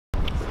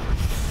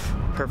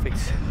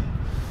Perfect.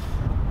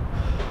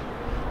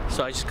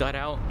 So I just got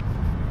out.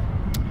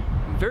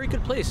 Very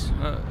good place.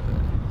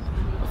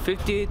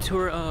 58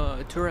 Tour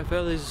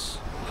Eiffel is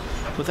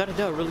without a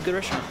doubt a really good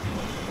restaurant.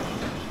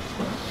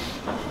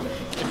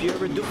 If you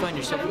ever do find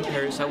yourself in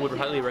Paris, I would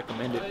highly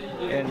recommend it.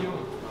 And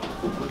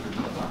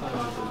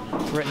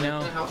right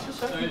now,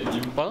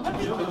 well,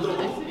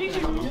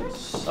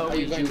 Are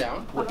you going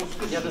down?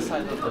 The other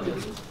side of the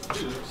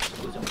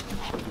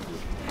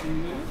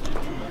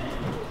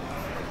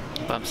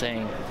But I'm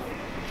saying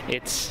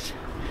it's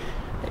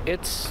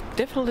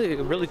definitely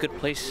a really good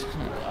place.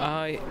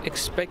 I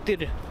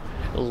expected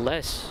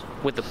less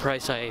with the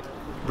price I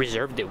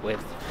reserved it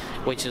with,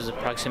 which is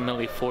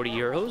approximately 40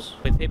 euros.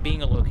 With it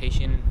being a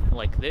location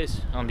like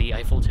this on the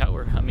Eiffel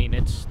Tower, I mean,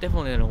 it's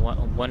definitely a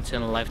once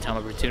in a lifetime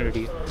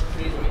opportunity.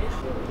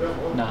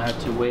 Now I have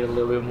to wait a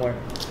little bit more.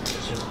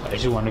 I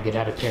just want to get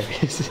out of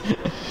Paris.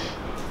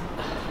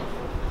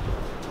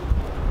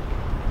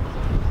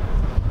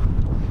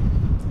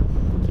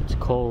 It's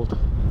cold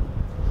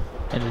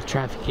and the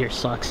traffic here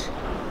sucks.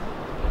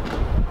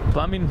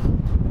 But I mean,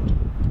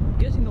 I'm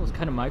guessing that was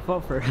kind of my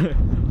fault for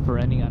for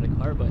renting out a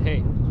car, but hey,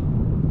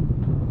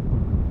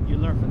 you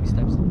learn from these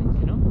types of things,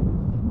 you know?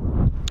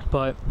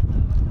 But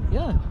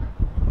yeah,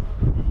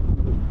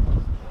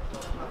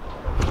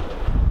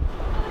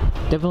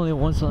 definitely a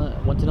once in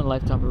a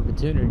lifetime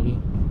opportunity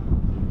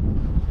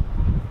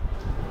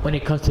when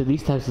it comes to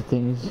these types of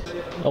things.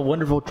 A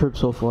wonderful trip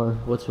so far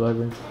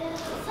whatsoever.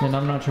 And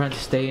I'm not trying to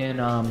stay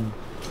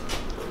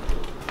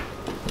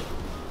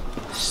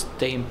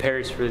in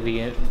Paris for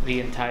the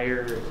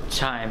entire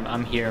time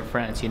I'm here in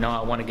France. You know,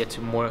 I want to get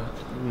to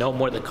know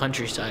more of the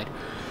countryside.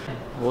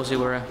 We'll see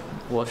where I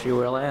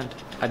land.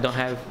 I don't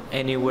have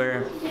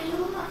anywhere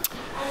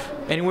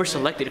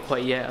selected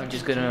quite yet. I'm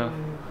just gonna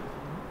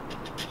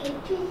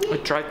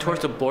drive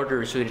towards the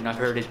border of Sweden. I've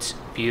heard it's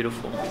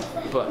beautiful,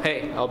 but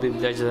hey, I'll be the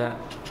judge of that.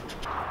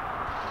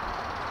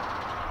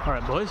 All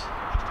right, boys.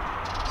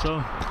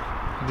 So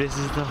this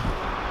is the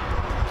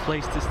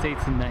place to stay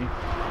tonight.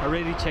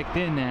 Already checked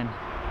in and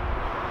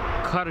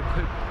caught a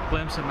quick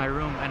glimpse at my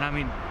room, and I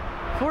mean,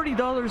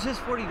 $40 is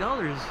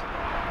 $40.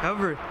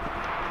 However,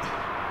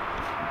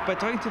 by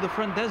talking to the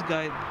front desk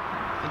guy,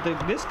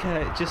 this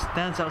guy just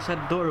stands outside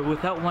the door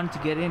without wanting to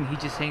get in. He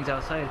just hangs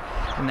outside,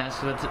 and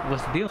that's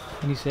what's the deal.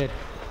 And he said,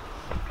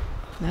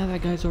 "Nah,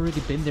 that guy's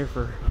already been there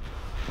for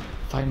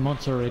 5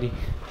 months already,"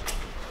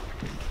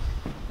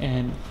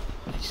 and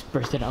I just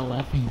bursted out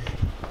laughing.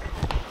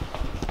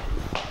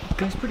 The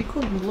guy's pretty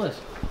cool, nonetheless.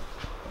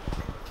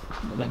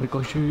 Let me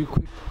go show you a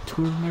quick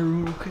tour of my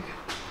room real quick.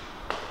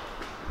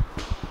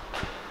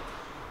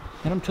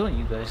 And I'm telling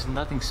you guys,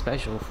 nothing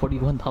special.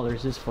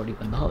 $41 is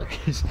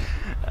 $41.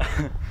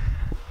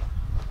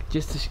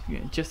 just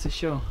to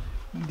show,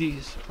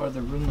 these are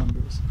the room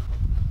numbers.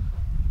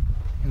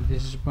 And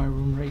this is my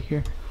room right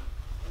here.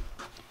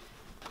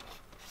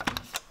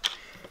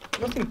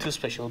 Nothing too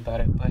special about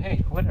it, but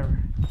hey, whatever.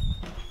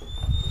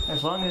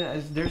 As long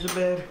as there's a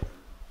bed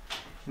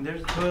and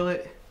there's a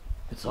toilet,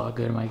 it's all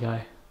good, my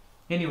guy.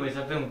 Anyways,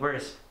 I've been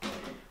worse.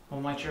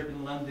 On my trip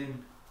in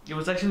London, it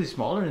was actually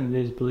smaller than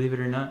this, believe it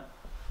or not.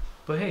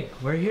 But hey,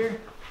 we're here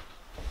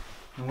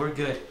and we're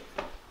good.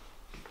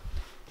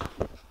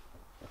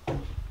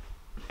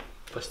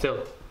 But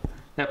still,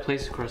 that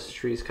place across the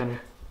street is kind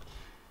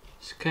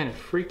of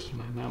freaky,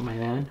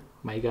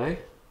 my guy.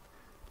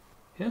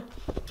 Yeah.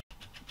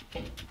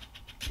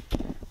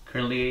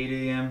 Currently 8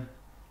 AM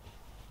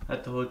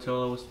at the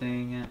hotel I was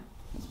staying at.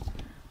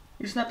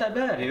 It's not that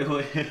bad.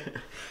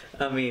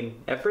 I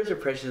mean, at first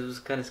impressions it was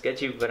kind of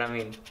sketchy, but I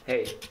mean,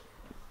 hey,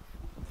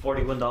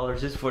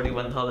 $41 is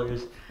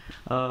 $41.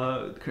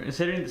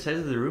 Considering the size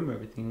of the room and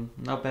everything,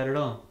 not bad at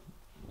all.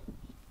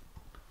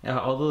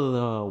 Although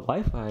the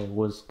Wi-Fi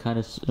was kind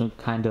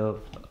of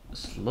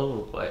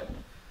slow, but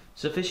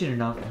sufficient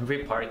enough, and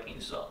free parking.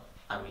 So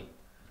I mean,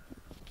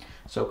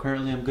 so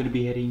currently I'm going to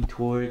be heading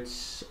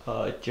towards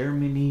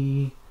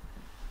Germany,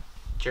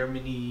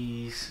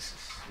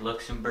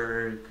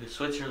 Luxembourg,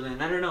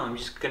 Switzerland. I don't know. I'm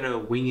just gonna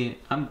wing it.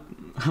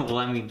 Well,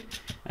 I mean,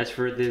 as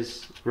for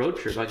this road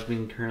trip, I've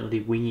been currently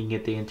winging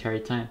it the entire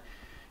time,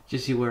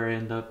 just see where I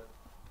end up.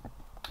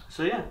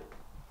 So yeah.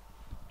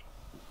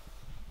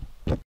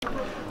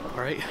 All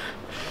right.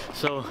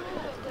 So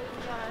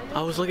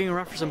I was looking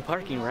around for some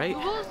parking, right?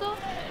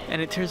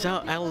 And it turns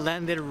out I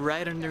landed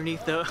right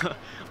underneath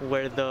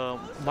where the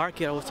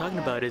market I was talking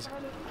about is.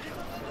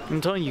 I'm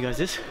telling you guys,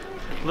 this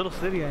little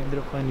city I ended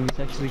up finding is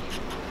actually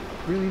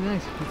really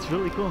nice. It's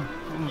really cool.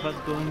 I'm about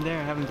to go in there.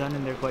 I haven't gone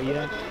in there quite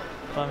yet.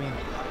 I mean,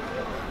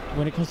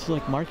 when it comes to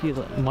like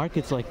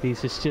markets like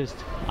these, it's just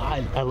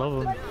I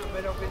love them.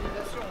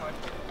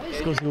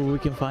 Let's go see what we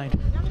can find.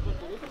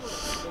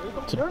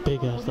 It's a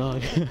big ass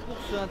dog.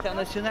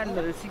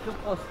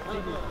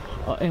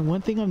 And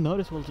one thing I've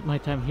noticed with my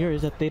time here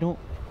is that they don't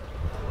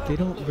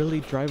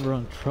really drive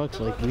around trucks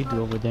like we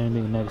do over there in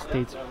the United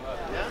States.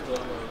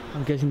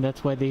 I'm guessing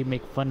that's why they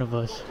make fun of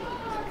us.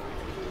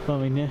 I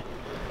mean, yeah.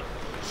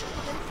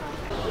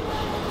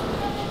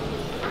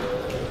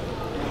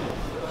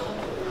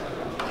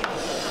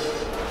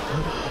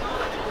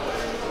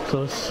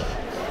 So it's,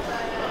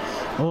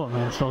 oh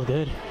man, it smells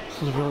good. It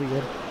smells really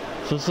good.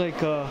 So it's like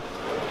a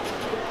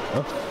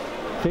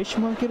fish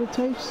market of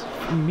types,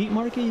 meat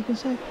market you can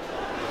say.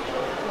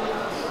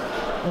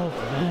 Oh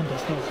man, that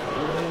smells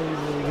really,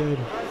 really good.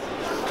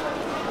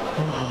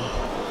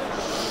 Oh.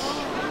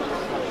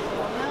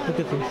 Look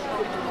at this.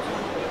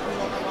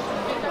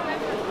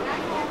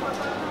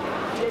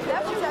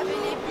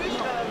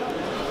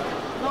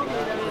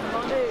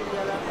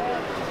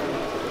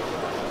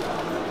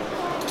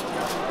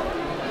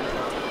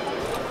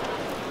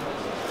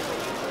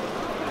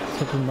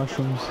 Type of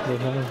mushrooms they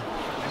have.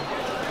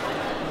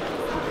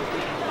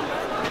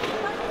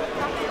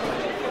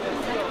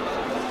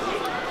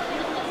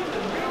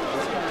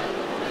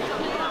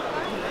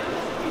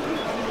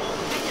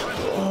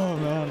 Oh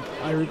man,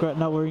 I regret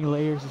not wearing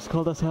layers. It's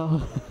cold as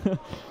hell.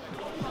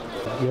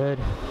 Good.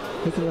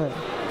 Look at that.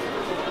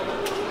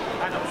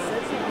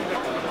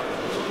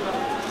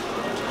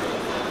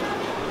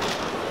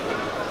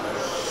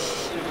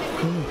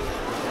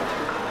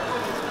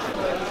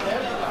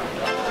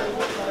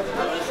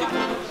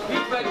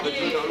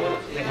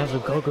 It has a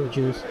go-go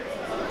juice.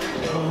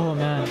 Oh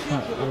man, it's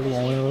not really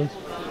oily.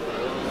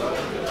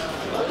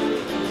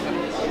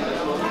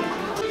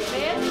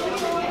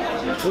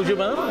 Bonjour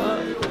madame,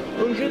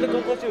 un jus de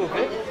coco s'il vous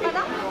plaît.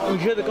 Un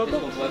jus de coco?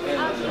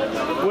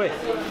 Oui.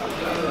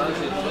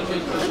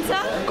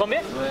 Ça?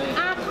 Combien?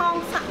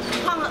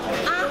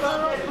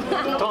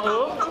 30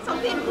 euros. 30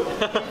 centimes.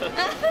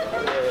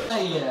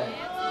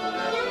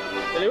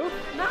 Elle est où?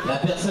 La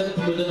personne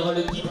qui me donnera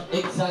le titre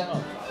exact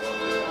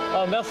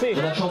Oh merci.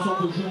 de la chanson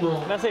que joue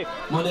Merci.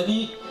 mon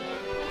ami,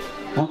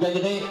 vous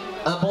gagnerez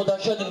un bon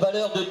d'achat d'une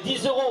valeur de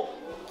 10 euros.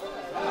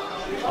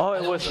 Oh,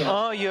 it was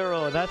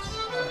 €. That's.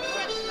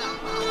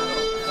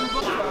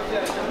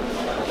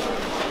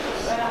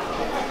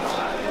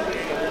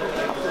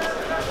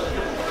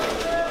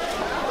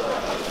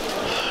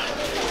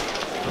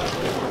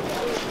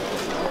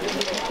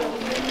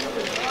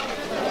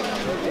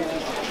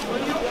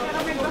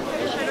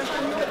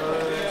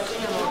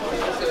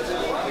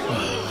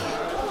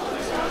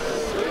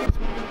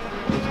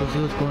 Let's go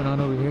see what's going on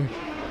over here.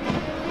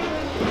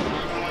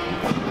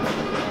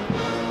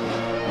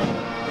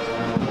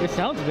 It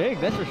sounds big,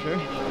 that's for sure.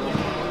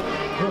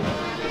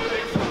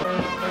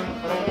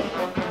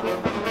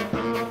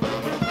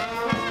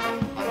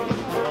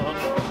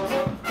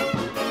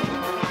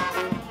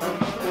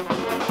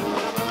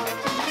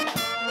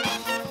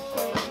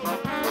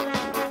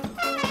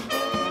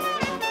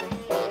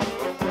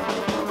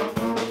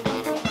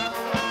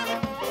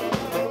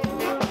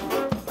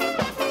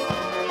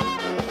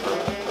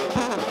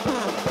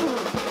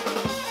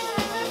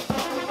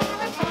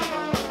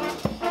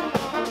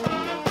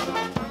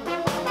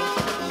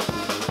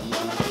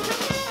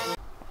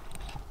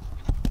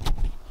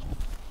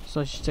 So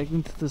I should check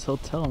into this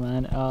hotel,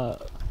 man.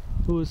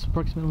 It was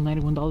approximately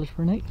 $91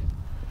 per night,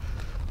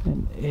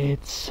 and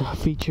it's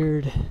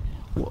featured.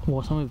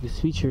 Well, some of its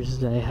features is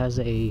that it has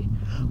a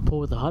pool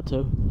with a hot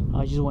tub.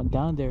 I just went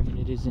down there and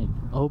it isn't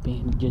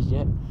open just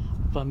yet.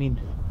 But I mean,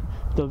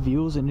 the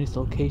views in this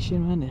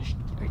location, man,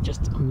 are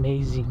just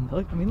amazing.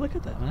 Look, I mean, look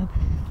at that, man.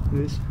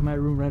 This is my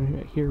room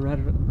right here, right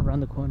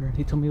around the corner.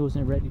 He told me it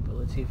wasn't ready, but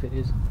let's see if it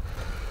is.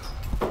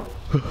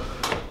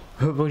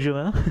 Bonjour,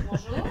 hein?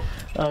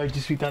 Bonjour. Je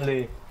suis dans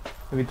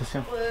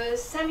l'habitation.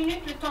 5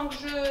 minutes le temps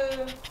que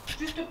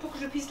juste pour que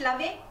je puisse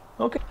laver.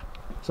 Okay.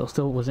 So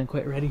still wasn't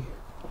quite ready.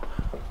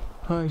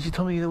 She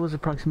told me it was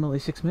approximately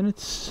 6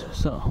 minutes,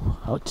 so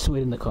I'll just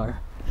wait in the car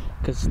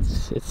because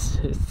it's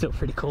still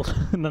pretty cold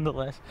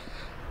nonetheless.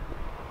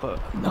 But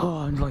oh,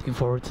 I'm looking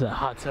forward to that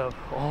hot tub.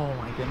 Oh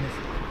my goodness.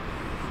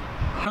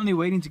 I'm only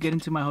waiting to get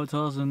into my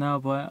hotel as of now,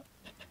 but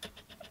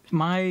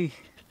my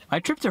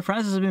trip to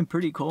France has been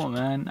pretty cool,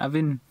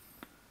 man.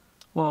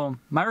 Well,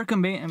 my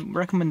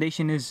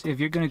recommendation is if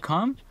you're gonna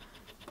come,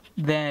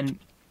 then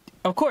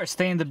of course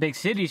stay in the big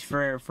cities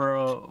for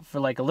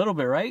like a little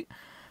bit, right?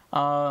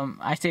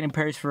 I stayed in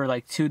Paris for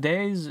like 2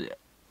 days.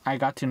 I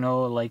got to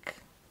know like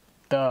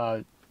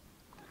the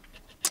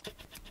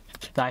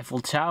Eiffel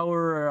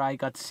Tower. I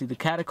got to see the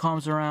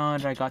catacombs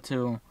around. I got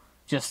to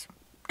just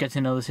get to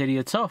know the city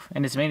itself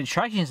and its main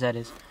attractions, that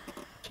is.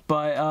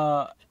 But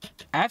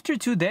after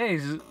 2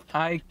 days,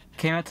 I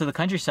came out to the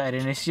countryside,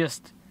 and it's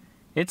just,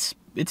 it's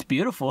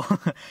beautiful.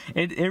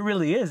 it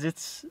really is.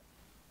 It's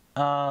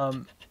I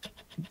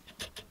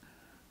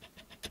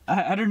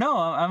don't know.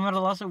 I'm at a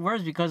loss of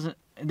words because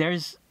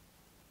there's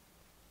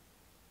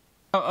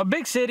a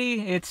big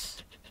city.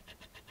 It's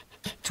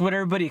what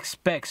everybody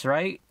expects,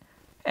 right?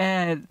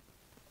 And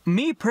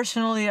me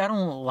personally, I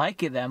don't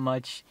like it that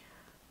much.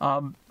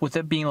 With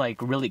it being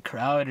like really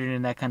crowded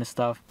and that kind of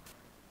stuff.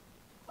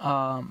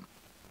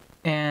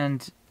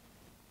 And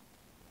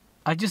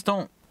I just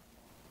don't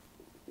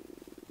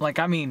like,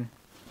 I mean,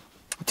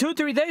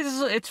 2-3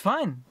 days it's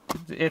fine.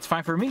 It's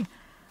fine for me.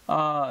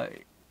 But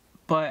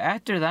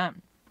after that,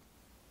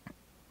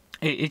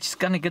 it just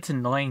kind of gets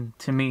annoying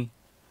to me.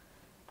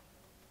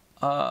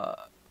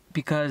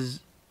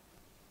 Because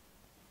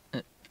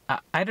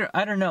I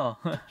don't know.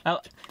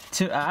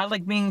 I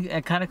like being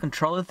kind of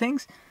control of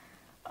things,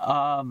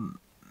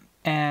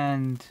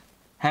 and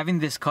having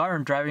this car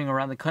and driving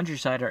around the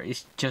countryside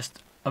is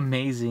just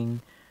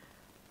amazing.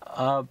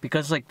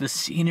 Because like the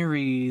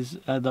sceneries,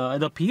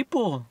 the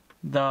people,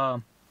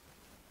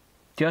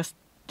 just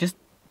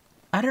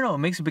I don't know, it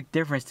makes a big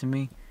difference to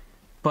me.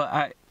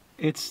 But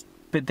it's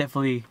been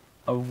definitely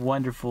a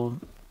wonderful,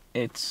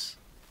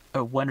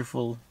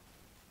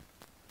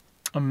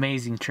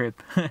 amazing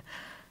trip.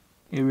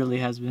 It really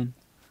has been.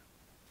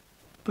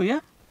 But yeah,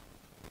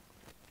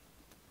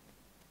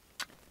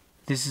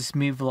 this is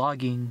me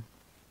vlogging.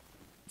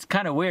 It's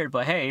kind of weird,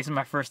 but hey, it's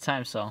my first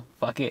time, so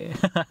fuck it.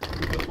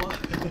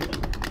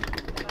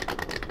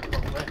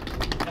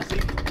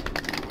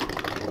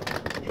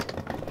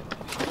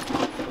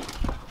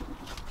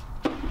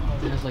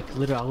 There's like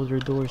little outdoor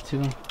doors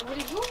too.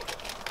 Voulez-vous?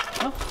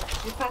 Oh.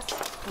 Je passe.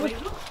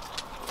 Voulez-vous?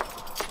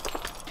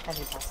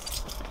 Allez,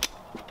 passe.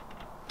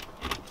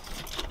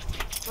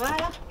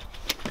 Voilà.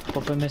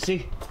 Papa,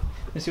 merci.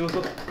 Merci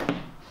beaucoup.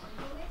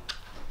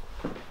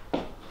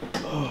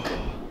 Oh,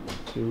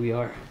 here we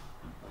are.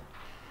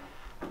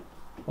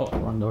 Oh,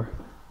 wrong door.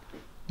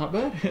 Not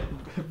bad.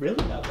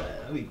 Really not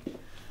bad. I mean,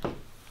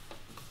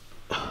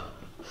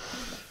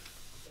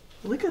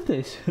 look at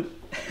this.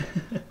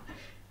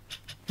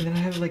 And then I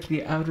have like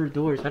the outer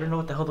doors. I don't know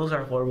what the hell those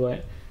are for,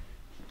 but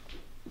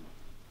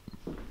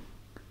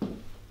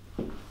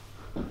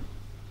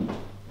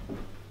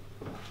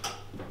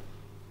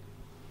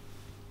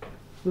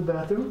the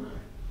bathroom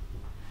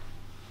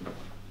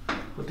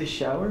with the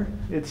shower.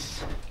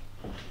 It's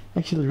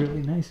actually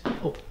really nice.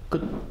 Oh,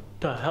 good.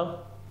 The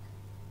hell?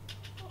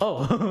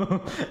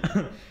 Oh.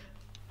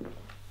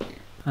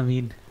 I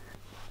mean,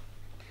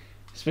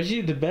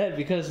 especially the bed,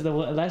 because the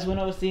last one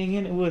I was staying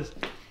in, it was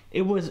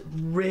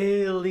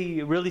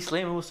really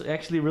slim. It was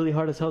actually really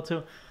hard as hell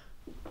too.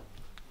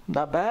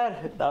 Not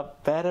bad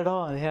at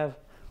all. They have,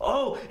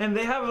 oh, and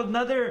they have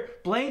another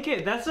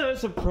blanket. That's a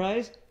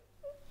surprise.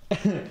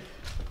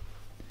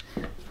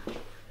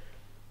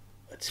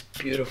 It's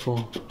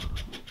beautiful.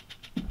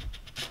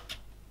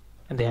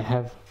 And they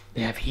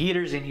have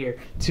heaters in here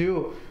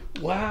too.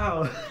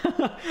 Wow.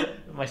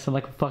 I sound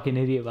like a fucking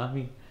idiot, but I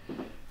mean,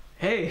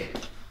 hey,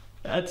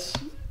 that's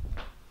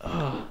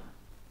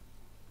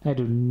I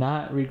do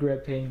not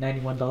regret paying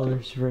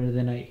 $91 for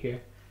the night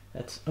here.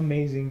 That's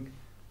amazing.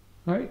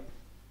 Alright.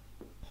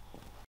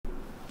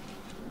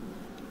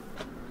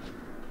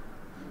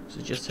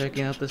 So just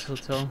checking out this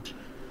hotel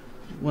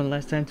one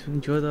last time to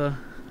enjoy the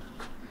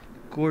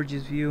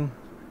gorgeous view.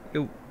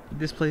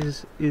 This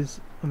place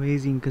is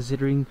amazing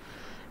considering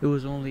it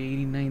was only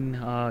 89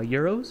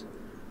 euros.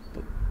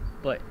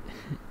 But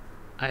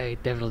I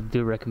definitely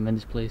do recommend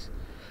this place.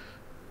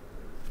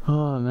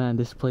 Oh man,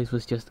 this place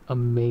was just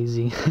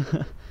amazing.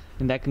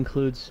 And that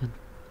concludes,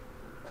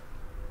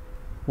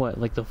 what,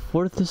 like the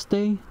 4th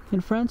stay in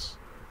France?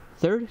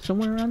 3rd,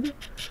 somewhere around there?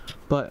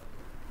 But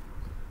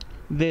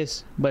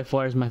this by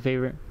far is my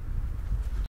favorite.